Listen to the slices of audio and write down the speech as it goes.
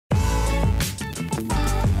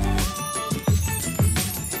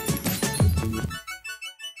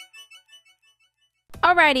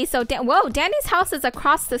Alrighty, so whoa, Dandy's house is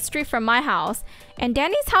across the street from my house. And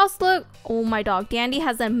Dandy's house, look, oh my dog, Dandy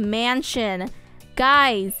has a mansion.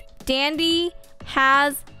 Guys, Dandy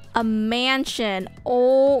has a mansion.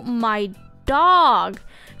 Oh my dog.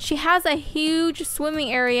 She has a huge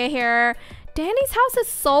swimming area here. Dandy's house is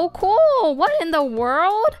so cool. What in the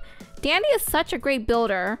world? Dandy is such a great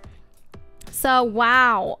builder. So,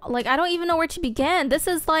 wow. Like, I don't even know where to begin. This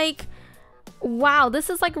is like, wow, this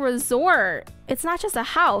is like a resort. It's not just a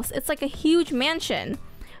house. It's like a huge mansion.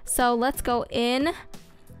 So, let's go in.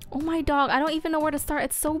 Oh my dog, I don't even know where to start.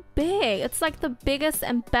 It's so big. It's like the biggest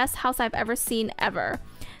and best house I've ever seen ever.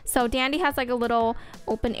 So, Dandy has like a little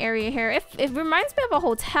open area here. It reminds me of a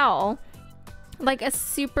hotel. Like a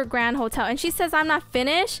super grand hotel. And she says I'm not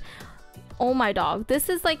finished. Oh my dog, this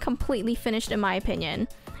is like completely finished in my opinion.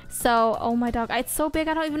 So, oh my dog, it's so big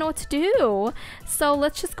I don't even know what to do. So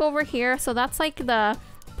let's just go over here. So that's like the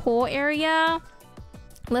pool area.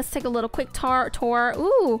 Let's take a little quick tour.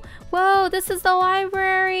 Ooh, whoa, this is the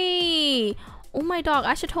library. Oh my dog,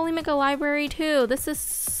 I should totally make a library too. This is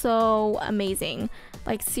so amazing.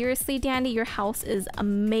 Like seriously, Dandy, your house is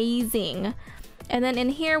amazing. And then in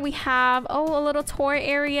here we have, oh, a little tour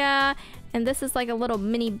area. And this is like a little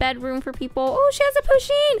mini bedroom for people. Oh, she has a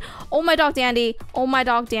pusheen. Oh my dog, Dandy. Oh my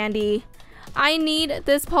dog, Dandy. I need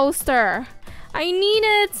this poster. I need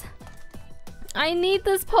it. I need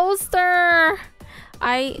this poster.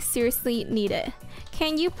 I seriously need it.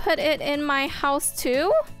 Can you put it in my house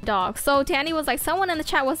too? Dog. So Danny was like, someone in the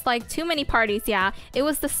chat was like, too many parties. Yeah, it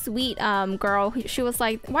was the sweet girl. She was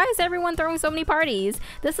like, why is everyone throwing so many parties?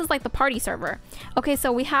 This is like the party server. Okay,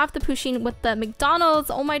 so we have the pusheen with the McDonald's.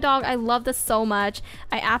 Oh my dog, I love this so much.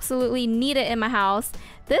 I absolutely need it in my house.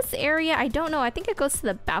 This area, I don't know. I think it goes to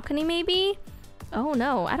the balcony maybe. Oh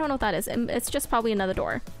no, I don't know what that is. It's just probably another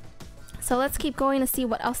door. So let's keep going to see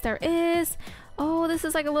what else there is. Oh, this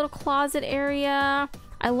is like a little closet area.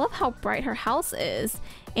 I love how bright her house is.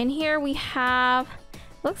 In here we have,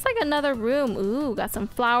 looks like another room. Ooh, got some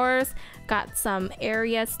flowers, got some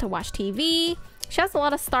areas to watch TV. She has a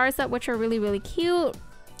lot of stars up, which are really, really cute.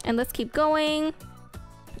 And let's keep going.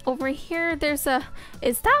 Over here, there's a,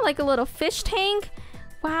 is that like a little fish tank?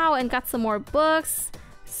 Wow, and got some more books.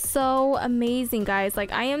 So amazing, guys.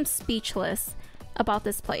 Like, I am speechless about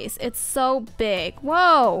this place. It's so big.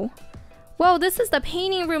 Whoa. Whoa, this is the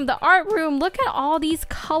painting room, the art room. Look at all these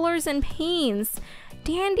colors and paints.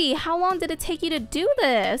 Dandy, how long did it take you to do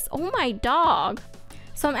this? Oh my dog.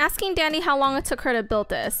 So I'm asking Dandy how long it took her to build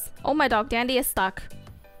this. Oh my dog, Dandy is stuck.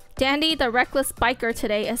 Dandy, the reckless biker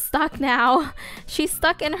today, is stuck now. She's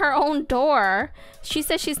stuck in her own door. She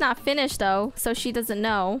says she's not finished though, so she doesn't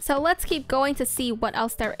know. So let's keep going to see what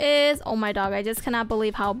else there is. Oh my dog, I just cannot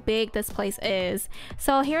believe how big this place is.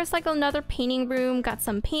 So here's like another painting room, got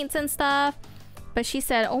some paints and stuff. But she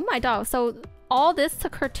said, oh my dog, so all this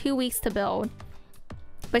took her 2 weeks to build.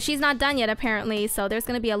 But she's not done yet apparently, so there's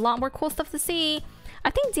gonna be a lot more cool stuff to see. I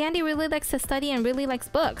think Dandy really likes to study and really likes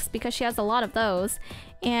books because she has a lot of those.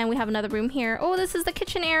 And we have another room here. Oh, this is the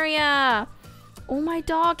kitchen area. Oh my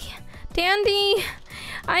dog. Dandy,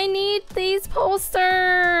 I need these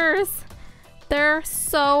posters. They're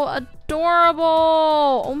so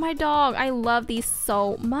adorable. Oh my dog, I love these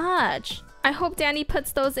so much. I hope Dandy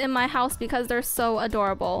puts those in my house because they're so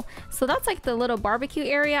adorable. So that's like the little barbecue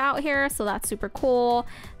area out here. So that's super cool.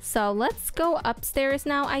 So let's go upstairs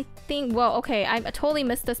now, I think. Whoa, okay, I totally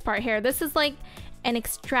missed this part here. This is like an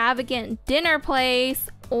extravagant dinner place.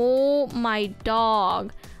 Oh my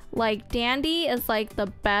dog. Like, Dandy is like the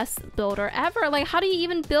best builder ever. Like, how do you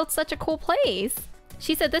even build such a cool place?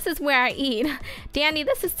 She said, this is where I eat. Dandy,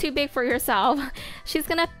 this is too big for yourself. She's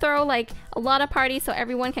gonna throw like a lot of parties so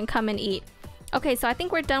everyone can come and eat. Okay, so I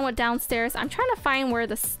think we're done with downstairs. I'm trying to find where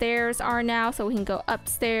the stairs are now so we can go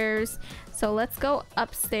upstairs. So let's go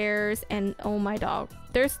upstairs and oh my dog.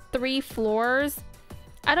 There's 3 floors.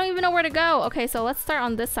 I don't even know where to go. Okay, so let's start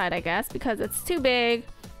on this side, I guess, because it's too big.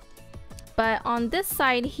 But on this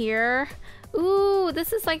side here, ooh,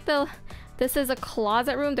 this is like the... This is a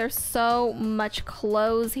closet room. There's so much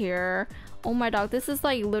clothes here. Oh my dog, this is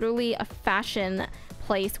like literally a fashion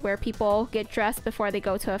place where people get dressed before they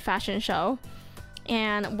go to a fashion show.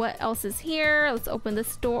 And what else is here? Let's open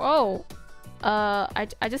this door. Oh, I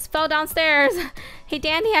just fell downstairs. Hey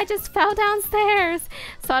Dandy, I just fell downstairs.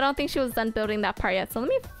 So I don't think she was done building that part yet. So let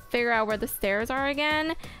me figure out where the stairs are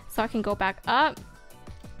again so I can go back up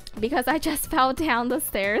because I just fell down the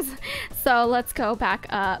stairs. So let's go back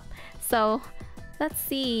up. So let's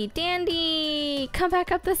see, Dandy, come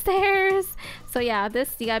back up the stairs. So yeah,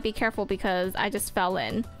 this, you gotta be careful because I just fell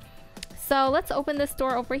in. So let's open this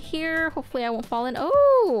door over here. Hopefully I won't fall in.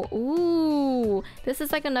 Oh, ooh, this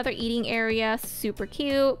is like another eating area. Super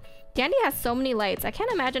cute. Dandy has so many lights. I can't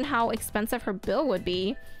imagine how expensive her bill would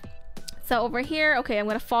be. So over here, okay, I'm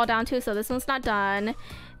gonna fall down too. So this one's not done.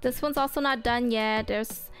 This one's also not done yet.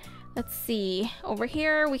 Let's see. Over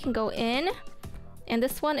here, we can go in. And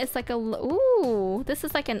this one is like ooh, this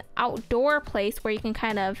is like an outdoor place where you can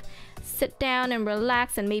kind of sit down and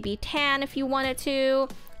relax and maybe tan if you wanted to.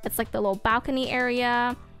 It's like the little balcony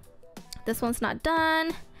area. This one's not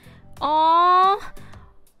done. Aww.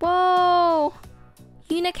 Whoa.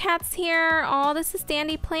 Unicat's here. Oh, this is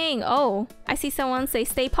Dandy playing. Oh, I see someone say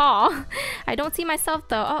stay paw. I don't see myself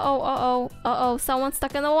though. Uh-oh, uh-oh, uh-oh. Someone's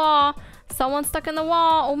stuck in the wall. Someone's stuck in the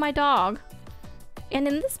wall. Oh, my dog. And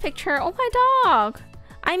in this picture, oh, my dog.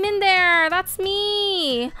 I'm in there. That's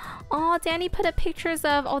me. Oh, Dandy put up pictures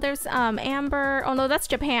of, oh, there's Amber. Oh, no, that's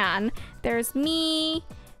Japan. There's me.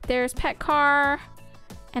 There's Pet Car.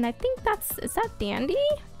 And I think is that Dandy?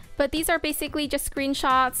 But these are basically just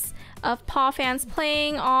screenshots of Paw fans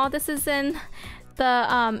playing. Oh, this is in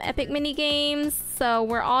the Epic mini games. So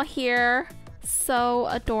we're all here. So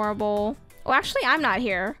adorable. Oh, actually, I'm not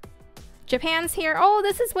here. Japan's here. Oh,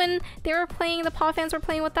 this is when they were playing, the Paw fans were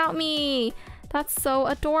playing without me. That's so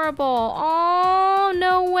adorable. Oh,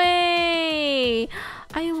 no way.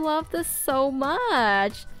 I love this so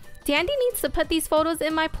much. Dandy needs to put these photos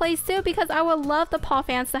in my place too, because I would love the Paw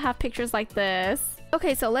fans to have pictures like this.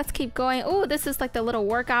 Okay, so let's keep going. Oh, this is like the little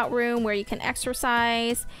workout room where you can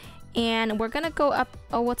exercise. And we're gonna go up.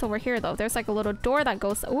 Oh, what's over here though? There's like a little door that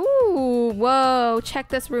goes. Ooh, whoa, check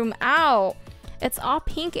this room out. It's all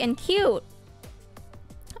pink and cute.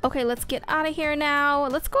 Okay, let's get out of here now.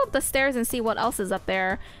 Let's go up the stairs and see what else is up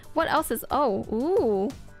there. What else is, oh,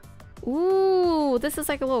 ooh. Ooh, this is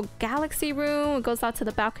like a little galaxy room. It goes out to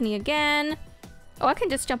the balcony again. Oh, I can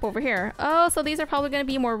just jump over here. Oh, so these are probably gonna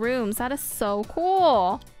be more rooms. That is so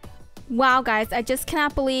cool. Wow, guys, I just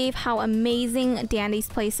cannot believe how amazing Dandy's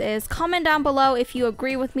place is. Comment down below if you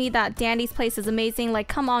agree with me that Dandy's place is amazing. Like,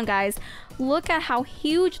 come on, guys. Look at how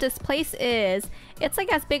huge this place is. It's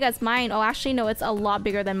like as big as mine. Oh, actually, no, it's a lot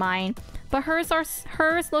bigger than mine. But hers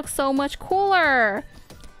looks so much cooler.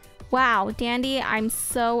 Wow, Dandy, I'm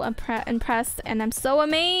so impressed and I'm so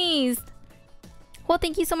amazed. Well,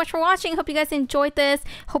 thank you so much for watching. Hope you guys enjoyed this.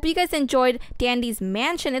 Hope you guys enjoyed Dandy's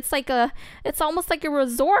mansion. It's almost like a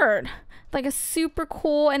resort, like a super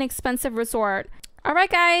cool and expensive resort. All right,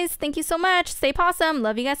 guys, thank you so much. Stay pawesome.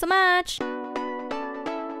 Love you guys so much.